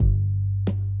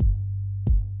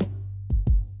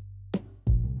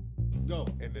go.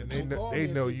 and then Don't call they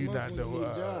me know in 6 you months not when you need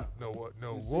a job. no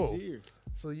In 6 wolf. years.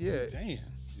 So yeah, Damn.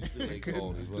 You still ain't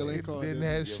called me, Still right? ain't called. didn't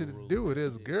Didn't have shit to do with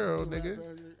this girl, Still nigga. rap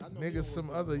out here. I know he Niggas, don't some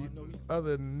work with him. I know he-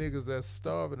 other niggas that's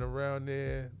starving around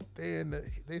there.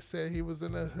 They said he was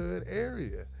in a hood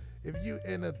area. If you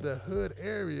in the hood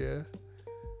area,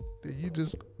 then you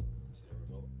just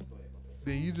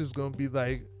gonna be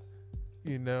like,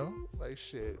 like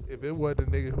shit. If it wasn't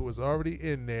a nigga who was already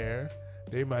in there,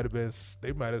 they might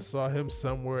have saw him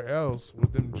somewhere else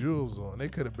with them jewels on. They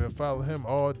could have been following him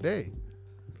all day.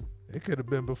 It could have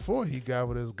been before he got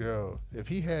with his girl. If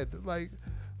he had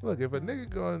look, if a nigga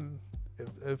going,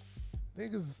 if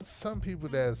niggas, some people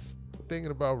that's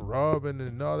thinking about robbing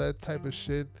and all that type of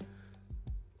shit,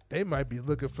 they might be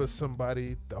looking for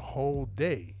somebody the whole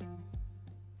day.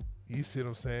 You see what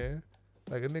I'm saying?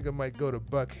 Like a nigga might go to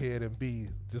Buckhead and be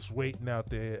just waiting out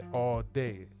there all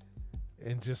day,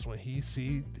 and just when he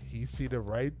see the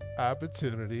right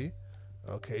opportunity,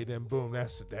 okay, then boom,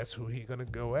 that's who he gonna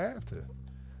go after.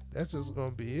 That's just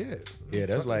gonna be it. Yeah,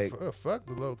 that's fuck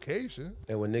the location.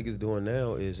 And what niggas doing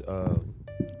now is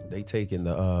they taking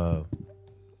the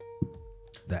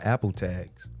Apple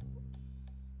tags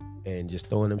and just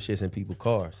throwing them shits in people's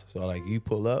cars. So like you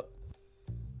pull up,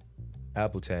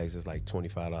 Apple tags is like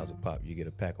 $25 a pop. You get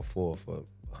a pack of 4 for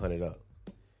 $100.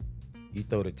 You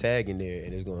throw the tag in there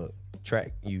and it's gonna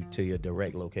track you to your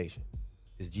direct location.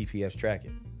 It's GPS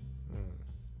tracking.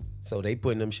 So they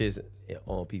putting them shits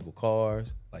on people's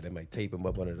cars. Like they might tape them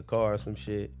up under the car or some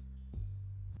shit.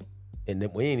 And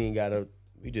then we ain't even gotta,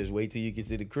 we just wait till you get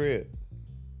to the crib.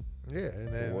 Yeah, and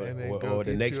then or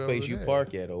the next place you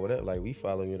park at or whatever. Like we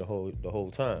follow you the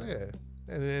whole time. Yeah.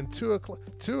 And then 2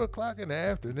 o'clock in the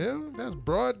afternoon, that's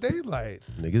broad daylight.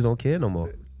 Niggas don't care no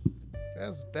more.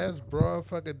 That's broad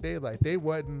fucking daylight. They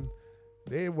wasn't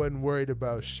worried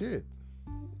about shit.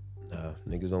 Nah,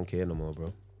 niggas don't care no more,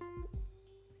 bro.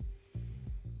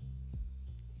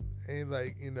 Ain't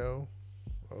like,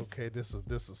 okay, this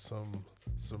is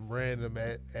some random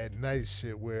at night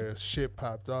shit where shit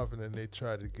popped off and then they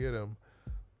tried to get him.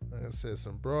 Like I said,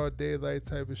 some broad daylight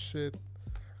type of shit.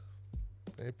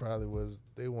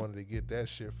 They wanted to get that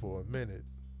shit for a minute,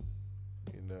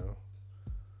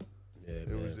 Yeah,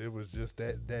 It was just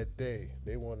that day.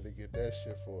 They wanted to get that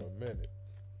shit for a minute.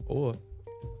 Or,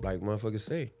 like motherfuckers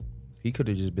say, he could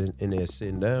have just been in there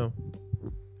sitting down.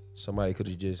 Somebody could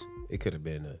have it could have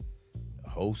been a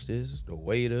hostess, the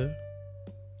waiter,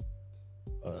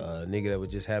 a nigga that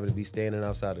would just happen to be standing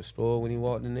outside the store when he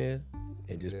walked in there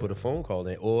and just put a phone call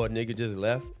in. Or a nigga just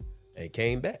left and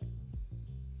came back.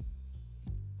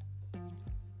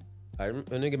 A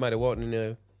nigga might have walked in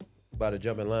there about to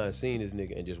jump in line, seen this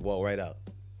nigga, and just walk right out.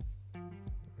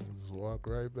 Just walk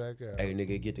right back out. Hey,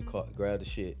 nigga, get the car, grab the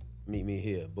shit, meet me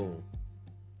here, boom.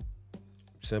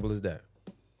 Simple as that.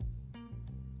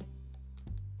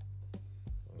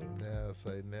 Now it's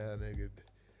like, nigga,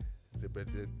 but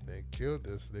they killed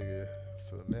this nigga.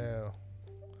 So now,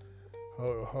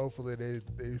 hopefully they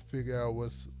figure out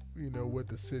what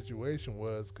the situation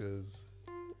was, because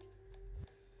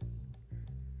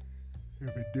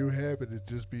if it do happen, it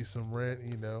just be some rant,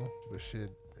 but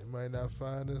shit, they might not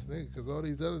find this nigga, because all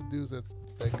these other dudes that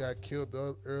got killed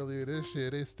earlier this year,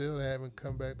 they still haven't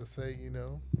come back to say,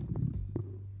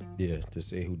 Yeah, to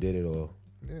say who did it or.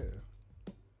 Yeah.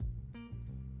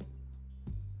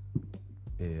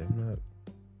 Yeah,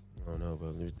 I don't know,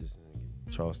 but there's this nigga,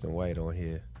 Charleston White on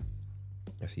here.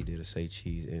 Guess he did a Say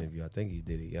Cheese interview. I think he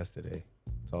did it yesterday,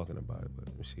 talking about it, but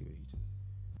let me see what he did.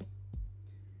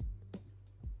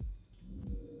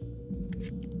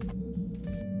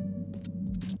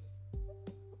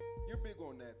 You're big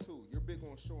on that too. You're big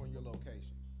on showing your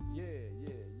location. Yeah.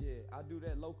 I do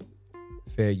that locally.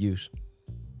 Fair use.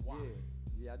 Wow.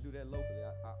 Yeah, I do that locally.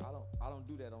 I don't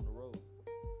do that on the road.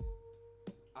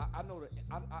 I know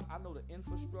the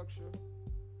infrastructure.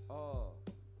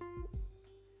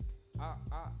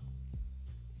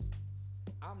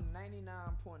 I'm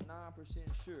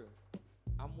 99.9% sure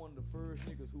I'm one of the first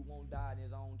niggas who won't die in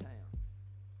his own town.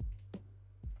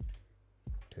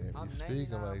 Can't I'm be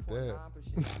speaking like that.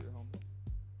 99.9% sure, homie.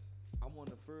 I'm one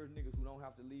of the first niggas who don't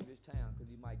have to leave his town because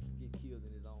he might get killed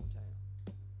in his own town.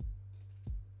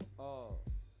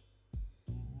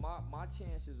 My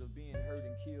chances of being hurt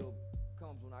and killed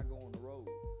comes when I go on the road.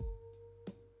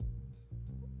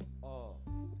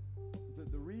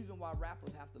 The reason why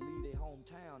rappers have to leave their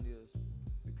hometown is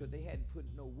because they hadn't put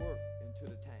no work into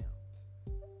the town.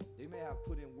 They may have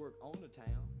put in work on the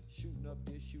town, shooting up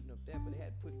this, shooting up that, but they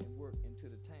hadn't put any work into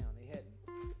the town. They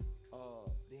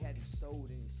hadn't sowed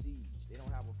any seeds. They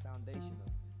don't have a foundation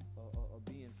of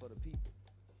being for the people.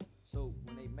 So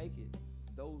when they make it,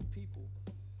 those people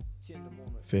tend to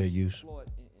want to Fair use. exploit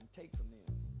and take from them.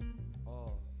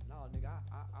 No, nigga,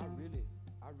 I really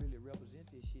represent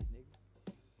this shit,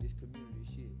 nigga. This community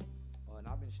shit. And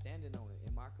I've been standing on it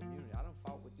in my community. I done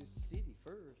fought with this city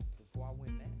first before I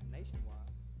went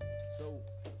nationwide. So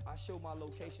I show my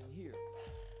location here.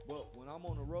 But when I'm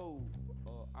on the road,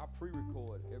 I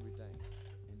pre-record everything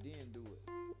and then do it.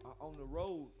 On the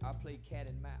road, I play cat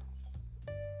and mouse.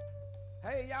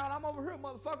 Hey, y'all, I'm over here,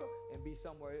 motherfucker. And be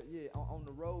somewhere, yeah, on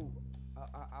the road,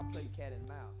 I play cat and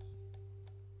mouse.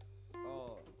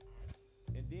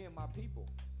 And then my people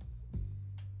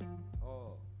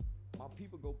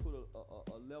go put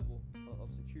a level of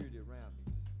security around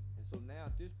me. And so now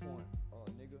at this point,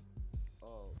 nigga,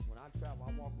 when I travel,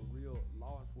 I walk with real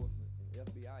law enforcement and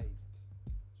FBI agents.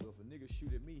 So if a nigga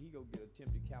shoot at me, he go get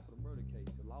attempted capital murder case,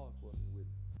 the law enforcement with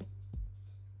me.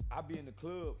 I be in the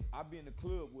club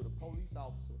with a police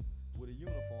officer with a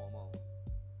uniform on,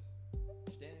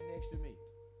 standing next to me.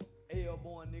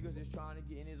 Airborne niggas is trying to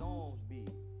get in his arms big.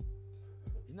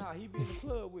 Nah, he be in the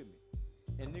club with me.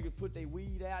 And niggas put their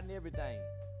weed out and everything.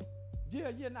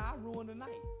 Yeah, I ruined the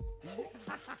night.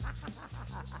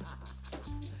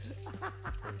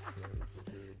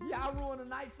 Yeah, I ruined the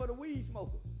night for the weed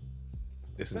smoker.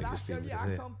 This But nigga I still tell with you, his I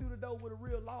head. come through the door with a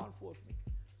real law enforcement.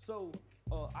 So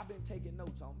I've been taking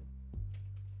notes on me.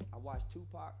 I watched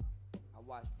Tupac. I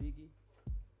watched Biggie.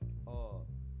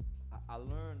 I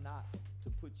learned not to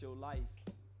put your life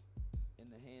in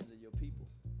the hands of your people.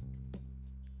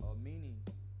 Meaning,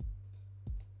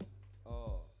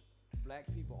 black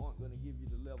people aren't going to give you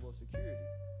the level of security.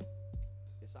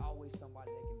 It's always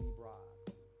somebody that can be bribed.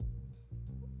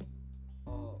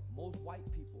 Most white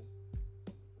people,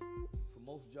 for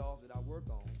most jobs that I work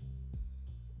on,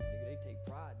 nigga, they take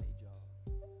pride in their job.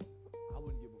 I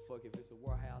wouldn't give a fuck if it's a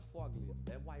warehouse forklift.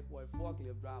 That white boy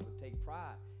forklift driver take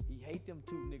pride. He hate them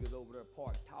two niggas over there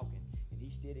parked talking, and he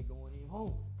steady going in,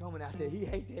 coming out there. He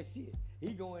hate that shit.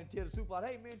 He going and tell the supervisor,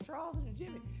 hey man, Charles and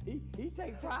Jimmy, he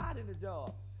take pride in the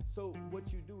job. So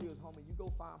what you do is, homie, you go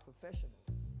find professionals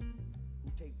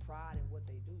who take pride in what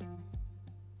they do.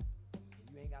 And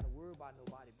you ain't got to worry about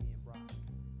nobody being bribed.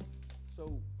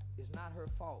 So it's not her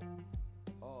fault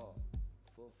for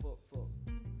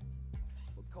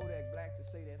Kodak Black to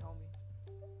say that, homie.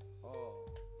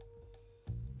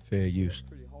 Fair use.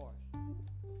 Pretty harsh.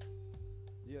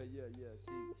 Yeah.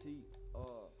 See,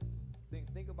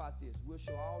 think about this. We'll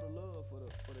show all the love for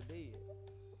the dead.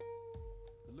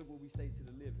 But look what we say to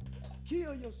the living.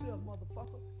 Kill yourself,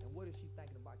 motherfucker. And what is she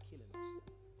thinking about killing herself?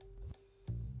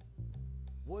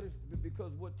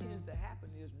 Because what tends to happen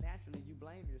is naturally you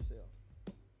blame yourself.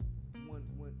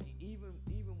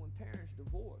 Even when parents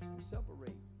divorce and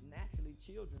separate, naturally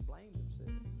children blame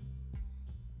themselves.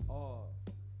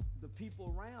 The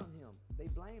people around him, they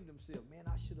blame themselves. Man,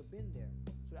 I should have been there.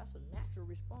 So that's a natural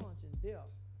response in death.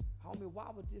 Homie, why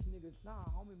would this nigga? Nah,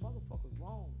 homie, motherfucker's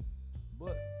wrong.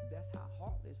 But that's how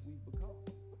heartless we've become.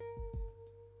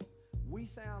 We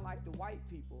sound like the white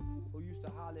people who used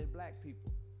to holler at black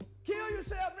people. Kill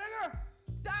yourself, nigga!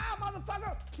 Die,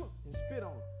 motherfucker! And spit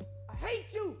on them. I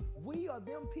hate you! We are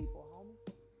them people, homie.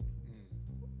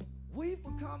 We've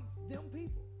become them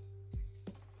people.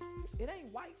 It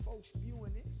ain't white folks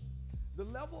spewing this. The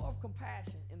level of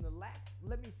compassion and the lack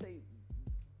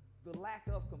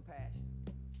of compassion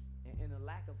and the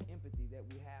lack of empathy that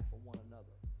we have for one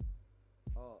another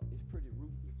is pretty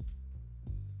ruthless.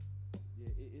 Yeah,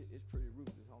 it's pretty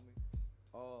ruthless, homie.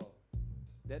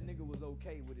 That nigga was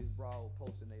okay with his broad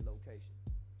posting their location.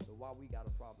 So why we got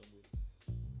a problem with it?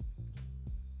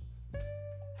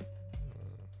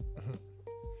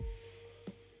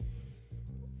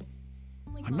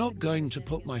 I'm not going to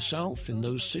put myself in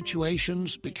those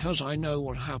situations because I know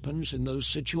what happens in those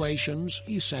situations,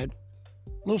 he said.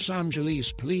 Los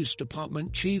Angeles Police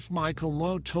Department Chief Michael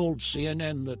Moore told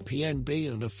CNN that PNB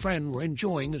and a friend were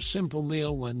enjoying a simple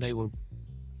meal when they were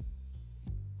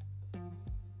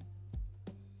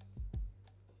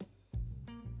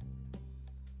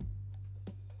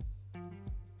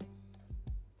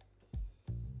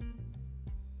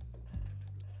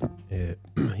Yeah,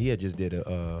 he had just did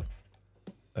an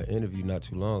interview not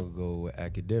too long ago with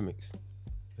Academics.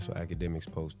 That's what Academics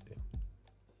posted.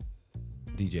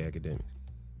 DJ Academics.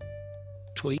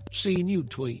 tweet, see new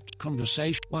tweet,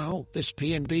 conversation. Wow, this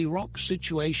PNB Rock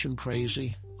situation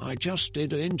crazy. I just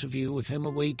did an interview with him a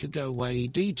week ago where he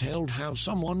detailed how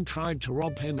someone tried to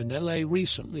rob him in LA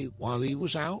recently while he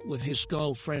was out with his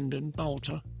girlfriend and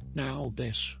daughter. Now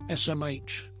this,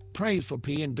 SMH. Pray for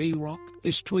PNB Rock.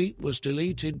 This tweet was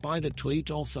deleted by the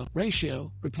tweet author.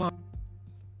 Ratio, reply.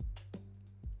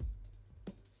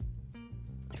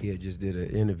 he had just did an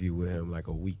interview with him like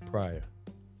a week prior,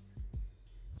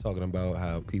 talking about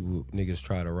how niggas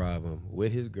try to rob him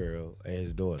with his girl and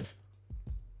his daughter,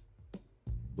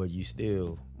 but you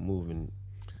still moving.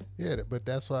 Yeah, but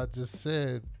that's why I just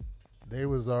said they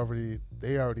already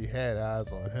had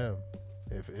eyes on him.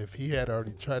 If he had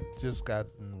already just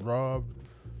gotten robbed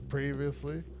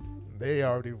previously, they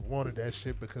already wanted that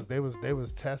shit because they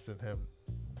was testing him,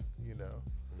 you know.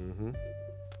 Mm-hmm.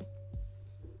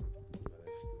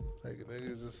 Like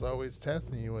niggas just always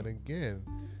testing you, and again,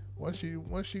 once you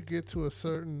get to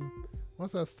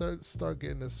once I start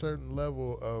getting a certain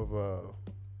level of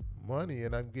money,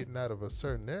 and I'm getting out of a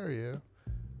certain areas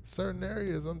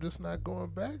I'm just not going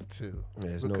back to,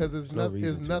 because it's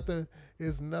nothing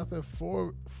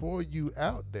for you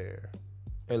out there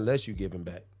unless you giving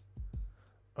back.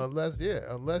 Unless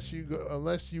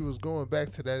you was going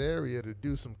back to that area to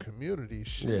do some community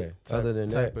shit. Yeah. Other than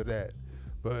type of that,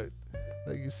 but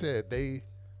like you said, they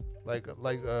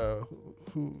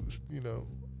who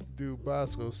dude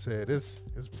Bosco said it's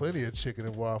plenty of chicken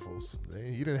and waffles.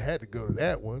 You didn't have to go to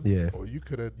that one. Yeah. Or you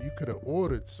could have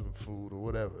ordered some food or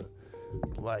whatever.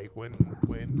 Like when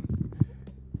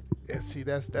and see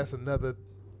that's another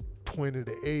point of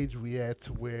the age we at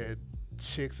to where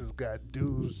chicks has got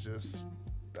dudes just.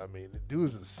 I mean, the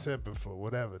dudes is simping for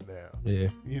whatever now. Yeah.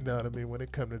 You know what I mean? When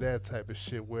it come to that type of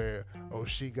shit where, oh,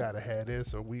 she gotta have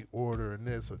this, or we ordering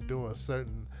this, or doing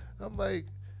certain. I'm like,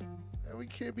 man, we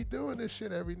can't be doing this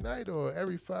shit every night or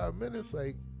every 5 minutes.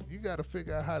 Like, you gotta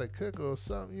figure out how to cook or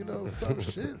something, some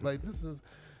shit. Like,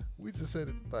 we just said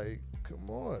it, like, come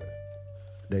on.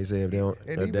 They say if they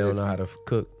don't know how to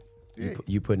cook, yeah,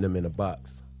 you putting them in a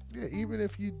box. Yeah, even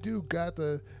if you do got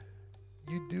the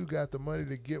money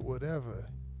to get whatever,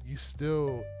 you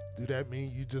still, do that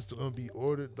mean you just gonna be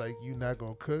ordered, like you not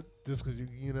gonna cook just because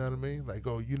you know what I mean? Like,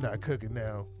 oh, you not cooking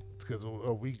now because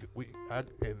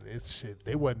and it's shit.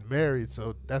 They wasn't married,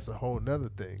 so that's a whole nother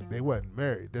thing. They wasn't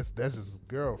married. That's just his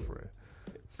girlfriend.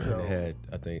 So they had,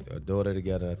 I think, a daughter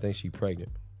together. I think she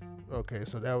pregnant. Okay,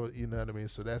 so that was, you know what I mean?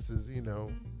 So that's his,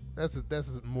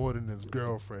 that's more than his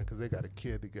girlfriend because they got a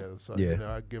kid together. So,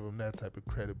 yeah. I give them that type of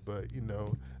credit. But,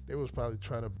 they was probably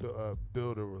trying to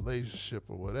build a relationship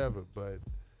or whatever. But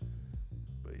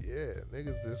yeah,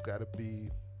 niggas just got to be,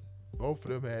 both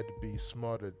of them had to be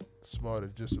smarter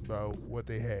just about what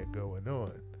they had going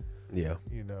on. Yeah.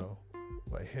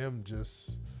 Like him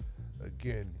just,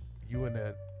 again, you in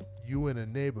a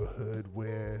neighborhood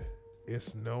where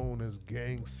it's known as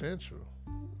Gang Central.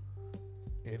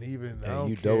 And even and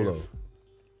you Dolo.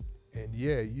 And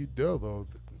yeah, you Dolo.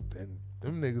 And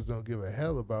them niggas don't give a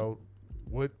hell about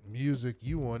what music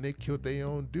you on. They killed their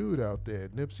own dude out there.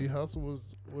 Nipsey Hussle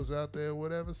was out there or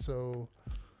whatever. So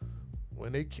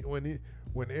when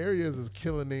areas is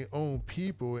killing their own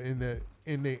people in their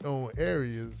own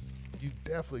areas, you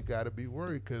definitely got to be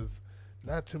worried because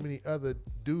not too many other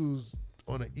dudes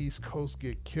on the East Coast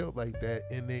get killed like that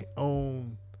in their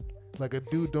own. Like a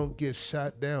dude don't get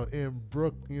shot down in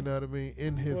Brook, you know what I mean,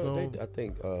 in his own. I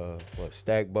think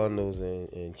Stack Bundles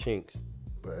and Chinks.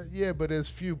 But yeah, but it's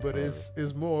few. But it's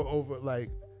more over like,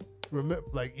 remember,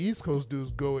 like East Coast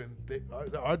dudes go and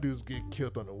our dudes get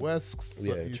killed on the West.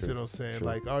 So yeah, you true, see what I'm saying? True.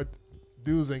 Like our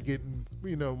dudes ain't getting,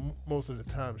 most of the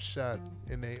time shot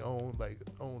in their own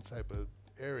own type of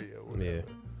area or whatever. Yeah.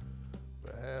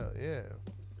 But hell yeah.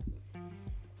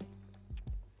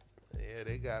 Yeah,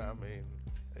 they got. I mean.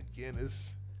 Again,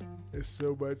 it's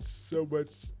so much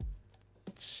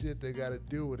shit they got to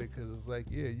do with it because it's like,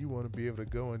 yeah, you want to be able to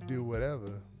go and do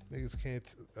whatever. Niggas can't,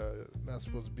 not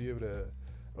supposed to be able to,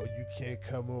 oh, you can't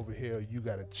come over here, or you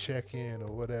got to check in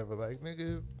or whatever. Like,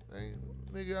 niggas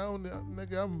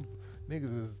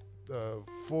is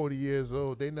 40 years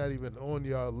old. They not even on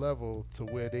y'all level to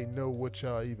where they know what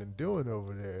y'all even doing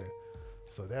over there.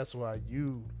 So that's why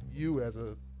you as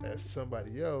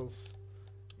somebody else,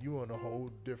 you on a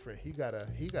whole different. He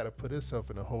gotta put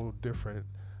himself in a whole different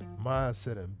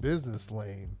mindset and business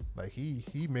lane. Like he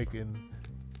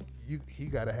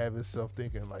gotta have himself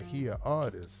thinking like he an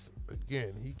artist.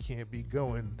 Again, he can't be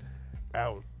going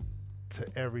out to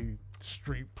every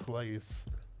street place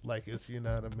like it's, you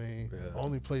know what I mean. Yeah.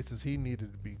 Only places he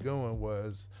needed to be going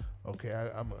was, okay,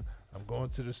 I'm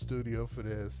going to the studio for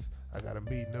this. I got a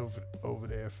meeting over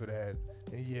there for that.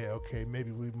 And yeah, okay,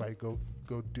 maybe we might go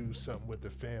do something with the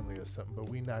family or something, but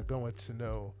we not going to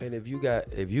know. And if you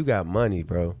got money,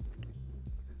 bro,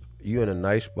 you in a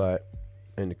nice spot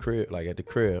in the crib, like at the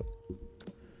crib,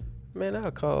 man,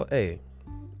 I'll call, hey,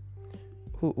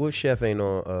 what chef ain't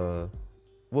on,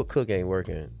 what cook ain't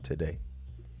working today?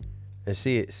 And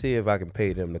see if I can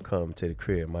pay them to come to the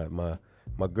crib,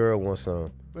 My girl wants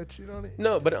some. But you don't.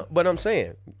 No, but I'm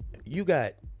saying, you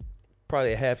got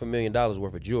probably $500,000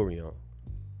 worth of jewelry on.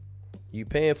 You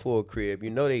paying for a crib. You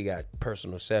know they got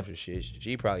personal chefs and shit.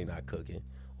 She probably not cooking,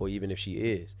 or even if she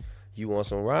is, you want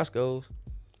some Roscoe's,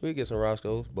 we get some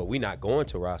Roscoe's, but we not going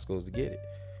to Roscoe's to get it.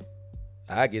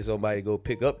 I get somebody to go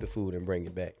pick up the food and bring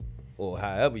it back, or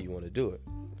however you want to do it.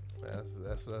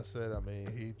 That's what I said. I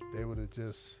mean, they would have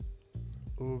just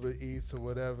Uber Eats or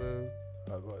whatever.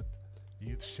 But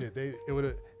it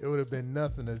would have been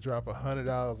nothing to drop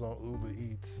 $100 on Uber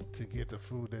Eats to get the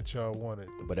food that y'all wanted.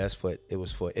 But it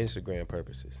was for Instagram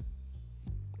purposes.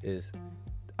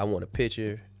 I want a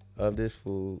picture of this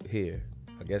food here.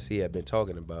 I guess he had been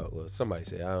talking about, or somebody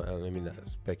said, let me not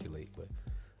speculate, but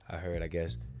I heard, I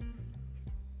guess,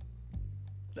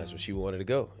 that's where she wanted to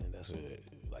go. And that's what,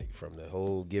 like, from the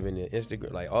whole giving the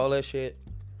Instagram, like all that shit.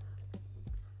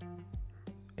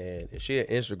 And if she an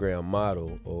Instagram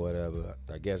model or whatever,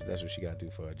 I guess that's what she got to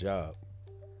do for her job.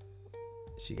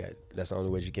 That's the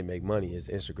only way she can make money is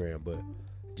Instagram. But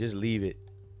just leave it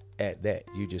at that.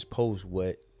 You just post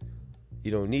what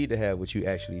you don't need to have what you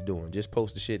actually doing. Just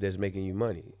post the shit that's making you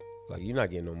money. Like, you're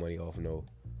not getting no money off no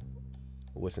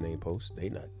what's the name post. They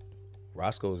not.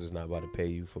 Roscoe's is not about to pay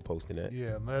you for posting that.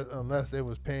 Yeah, unless they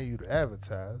was paying you to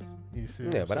advertise. You see?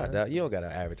 Yeah, but I doubt you don't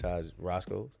gotta advertise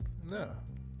Roscoe's. No.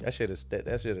 That shit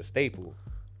a staple.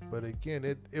 But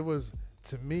again, it was,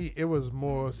 to me, it was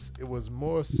more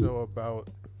so about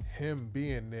him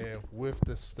being there with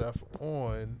the stuff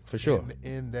on for sure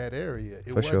in that area. It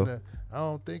for wasn't sure. I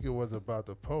don't think it was about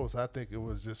the post. I think it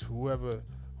was just whoever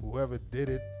did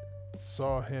it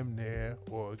saw him there,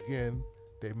 or again,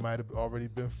 they might have already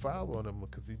been following him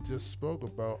because he just spoke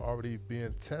about already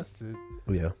being tested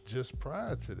just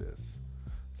prior to this.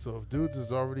 So if dudes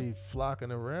is already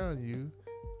flocking around you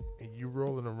and you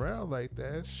rolling around like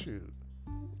that, shoot,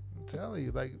 I'm telling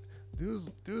you, like, dudes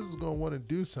is gonna want to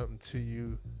do something to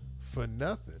you for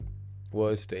nothing. Well,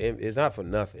 it's not for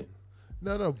nothing.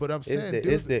 No, but I'm saying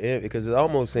it's the end, because it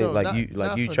almost seems like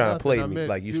you trying to play me,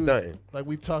 like you stunting. Like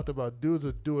we talked about, dudes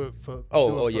will do it for.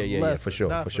 Yeah, for sure.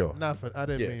 Not for. I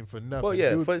didn't mean for nothing. Well,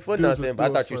 yeah, dudes, for nothing.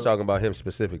 But I thought you was talking about him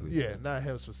specifically. Yeah, not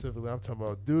him specifically. I'm talking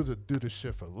about dudes will do the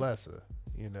shit for lesser.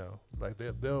 You know, like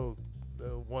they'll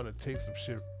want to take some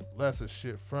shit, lesser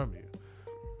shit from you.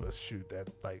 But shoot, that,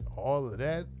 like, all of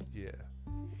that, yeah.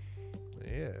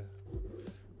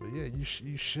 But yeah,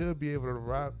 you should be able to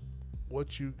rock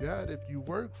what you got if you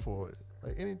work for it.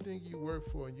 Like, anything you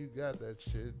work for and you got that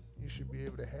shit, you should be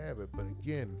able to have it. But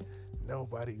again,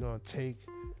 nobody gonna take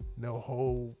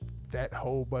that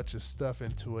whole bunch of stuff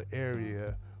into an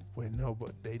area where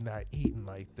they not eating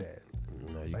like that.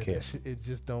 No, you like, can't. That shit,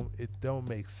 it don't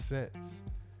make sense.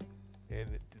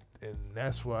 And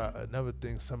that's why another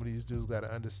thing some of these dudes got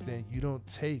to understand,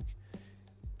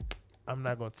 I'm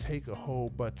not going to take a whole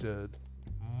bunch of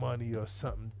money or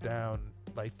something down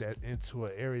like that into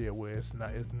an area where there's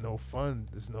no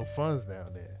funds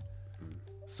down there.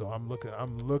 So I'm looking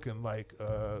like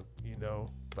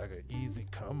like an easy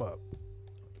come up.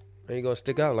 And you gonna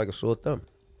stick out like a sore thumb.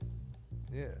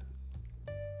 Yeah.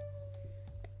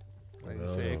 Like you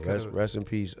said, rest in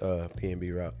peace,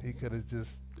 PNB Rock. It could have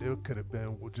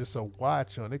been just a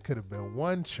watch on. It could have been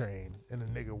one chain, and the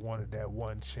nigga wanted that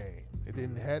one chain. It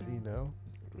didn't have,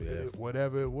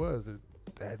 whatever it was.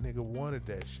 That nigga wanted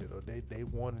that shit, or they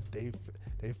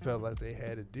felt like they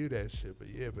had to do that shit. But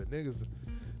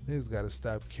niggas got to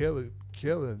stop killing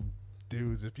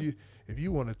dudes. If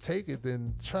you want to take it,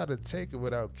 then try to take it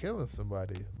without killing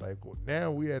somebody. Like,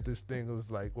 now we at this thing, it's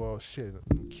like, well, shit,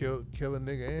 kill a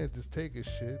nigga and just take his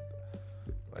shit.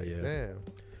 Like, damn.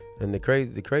 And the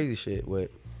crazy shit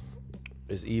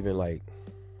is even like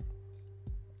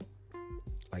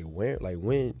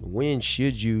when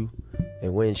should you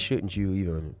and when shouldn't you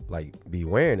even like be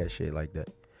wearing that shit like that?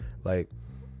 Like,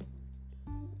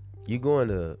 you going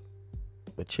to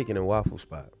a chicken and waffle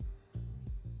spot.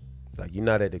 Like, you're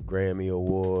not at the Grammy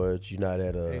Awards. You're not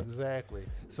at a exactly.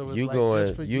 So it's you like going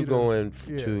just for you you going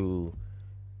to, to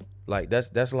like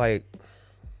that's like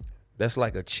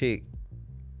a chick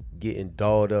getting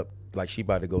dolled up like she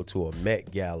about to go to a Met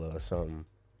Gala or something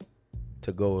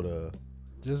to go to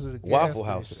just a Waffle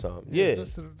House or something. Yeah,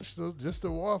 just a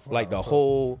Waffle like House. The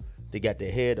whole, they got the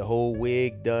hair, the whole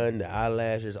wig done, the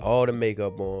eyelashes, all the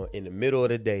makeup on in the middle of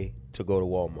the day to go to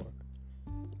Walmart.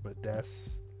 But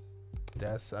that's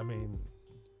I mean,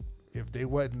 if they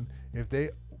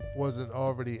wasn't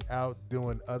already out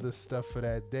doing other stuff for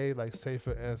that day, like say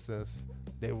for instance,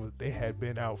 they had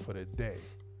been out for the day,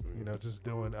 just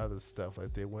doing other stuff,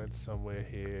 like they went somewhere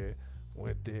here,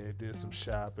 went there, did some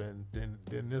shopping. Then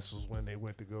this was when they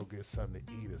went to go get something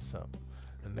to eat or something.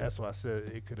 And that's why I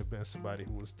said it could have been somebody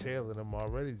who was tailing them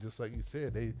already, just like you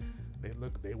said. They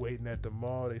waiting at the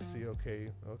mall. They see, okay,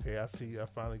 I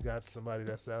finally got somebody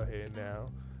that's out here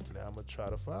now. Now I'm gonna try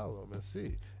to follow them and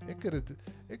see. It could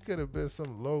have been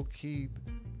some low key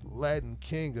Latin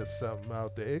king or something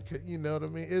out there. It could, you know what I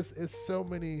mean? It's so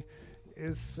many.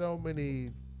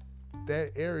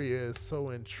 That area is so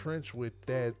entrenched with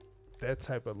that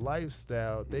type of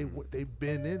lifestyle. They've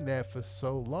been in that for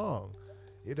so long.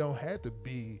 It don't have to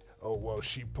be, oh, well,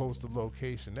 she posted a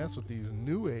location. That's what these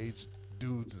new age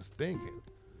dudes is thinking,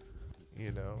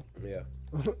 you know? Yeah.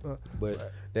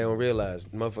 But they don't realize,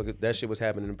 motherfucker, that shit was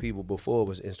happening to people before it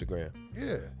was Instagram.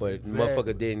 Yeah. But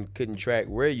exactly. motherfucker couldn't track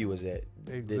where you was at.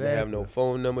 Exactly. Didn't have no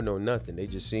phone number, no nothing. They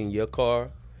just seen your car.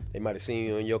 They might have seen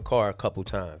you in your car a couple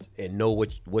times and know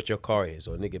what your car is,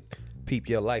 or nigga peep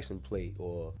your license plate,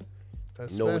 or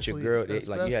know what your girl is.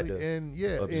 Like, you had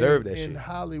to observe that shit. In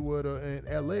Hollywood or in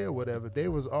LA or whatever, they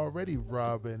was already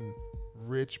robbing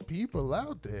rich people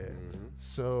out there. Mm-hmm.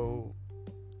 So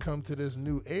come to this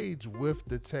new age with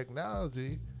the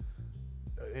technology,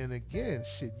 and again,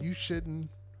 shit, you shouldn't.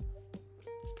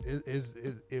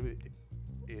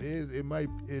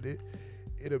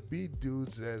 It'll be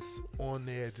dudes that's on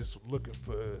there just looking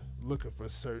for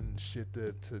certain shit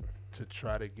to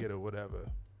try to get or whatever.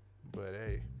 But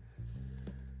hey.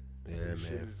 Yeah,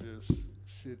 man.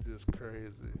 Shit just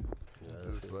crazy. Yeah,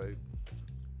 just like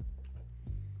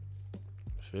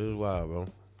shit is wild,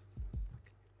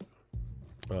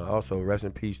 bro. Also, rest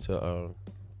in peace to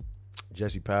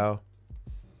Jesse Powell.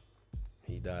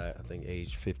 He died, I think,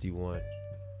 age 51.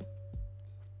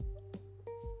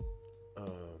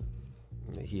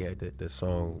 He had the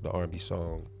song, the R&B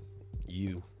song,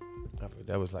 "You."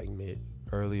 That was like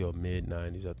early or mid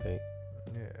 90s, I think.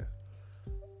 Yeah.